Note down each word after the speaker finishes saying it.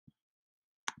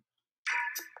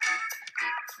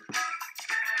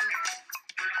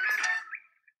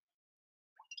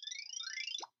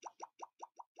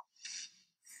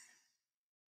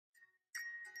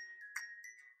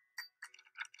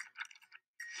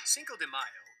Cinco de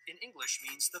Mayo in English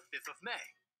means the 5th of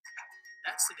May.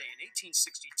 That's the day in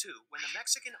 1862 when the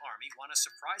Mexican army won a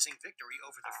surprising victory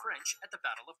over the French at the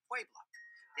Battle of Puebla.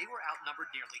 They were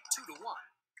outnumbered nearly 2-1.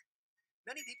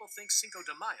 Many people think Cinco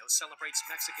de Mayo celebrates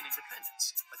Mexican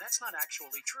independence, but that's not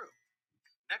actually true.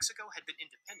 Mexico had been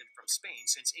independent from Spain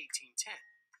since 1810,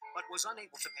 but was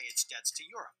unable to pay its debts to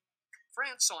Europe.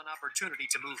 France saw an opportunity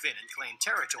to move in and claim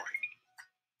territory.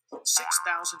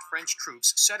 6,000 French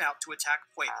troops set out to attack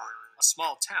Puebla, a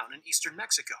small town in eastern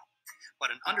Mexico.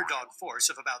 But an underdog force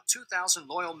of about 2,000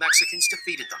 loyal Mexicans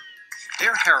defeated them.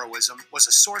 Their heroism was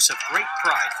a source of great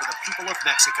pride for the people of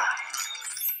Mexico.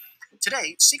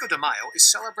 Today, Cinco de Mayo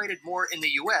is celebrated more in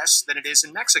the U.S. than it is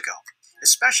in Mexico,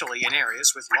 especially in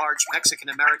areas with large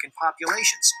Mexican-American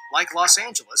populations, like Los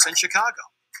Angeles and Chicago.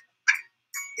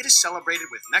 It is celebrated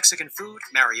with Mexican food,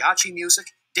 mariachi music,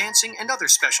 dancing, and other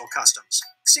special customs.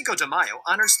 Cinco de Mayo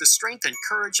honors the strength and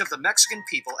courage of the Mexican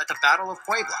people at the Battle of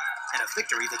Puebla, and a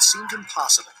victory that seemed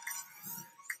impossible.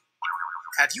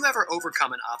 Have you ever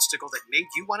overcome an obstacle that made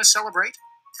you want to celebrate?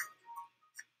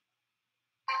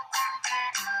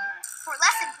 For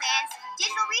lesson plans,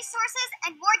 digital resources,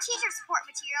 and more teacher support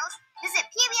materials, visit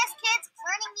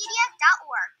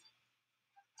pbskidslearningmedia.org.